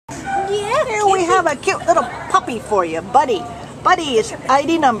have a cute little puppy for you, Buddy. Buddy's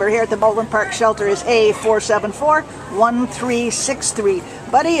ID number here at the Baldwin Park Shelter is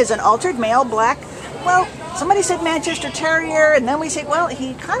A4741363. Buddy is an altered male, black. Well, somebody said Manchester Terrier, and then we said, well,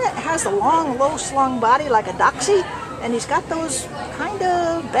 he kind of has a long, low slung body like a Dachshund, and he's got those kind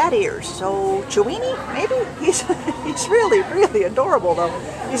of bat ears. So Chiweenie, maybe? He's really, really adorable, though.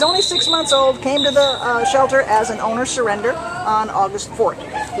 He's only 6 months old, came to the shelter as an owner surrender on August 4th.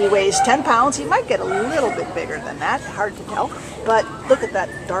 He weighs 10 pounds. He might get a little bit bigger than that, hard to tell. But look at that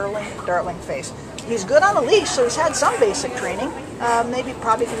darling, darling face. He's good on a leash, so he's had some basic training. Maybe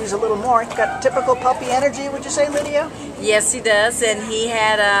probably could use a little more. He's got typical puppy energy, would you say, Lydia? Yes, he does, and he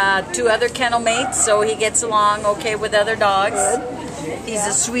had 2 other kennel mates, so he gets along okay with other dogs. Good. He's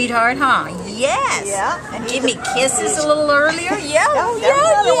a sweetheart, huh? Yes. Yeah. And give me kisses a little earlier. Yeah. Oh,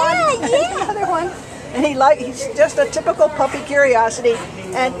 yeah. Another one. And he's just a typical puppy curiosity.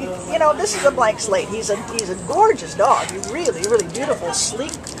 And you know, this is a blank slate. He's a gorgeous dog. He's really, really beautiful,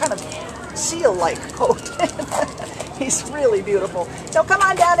 sleek, kind of seal-like coat. He's really beautiful. So come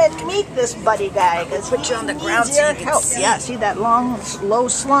on down and meet this Buddy guy. Put you on the ground so you can see. Yeah, see that long,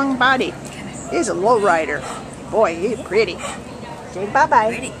 low-slung body. He's a low rider. Boy, he's pretty. Say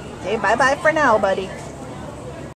bye-bye. Say bye-bye for now, Buddy.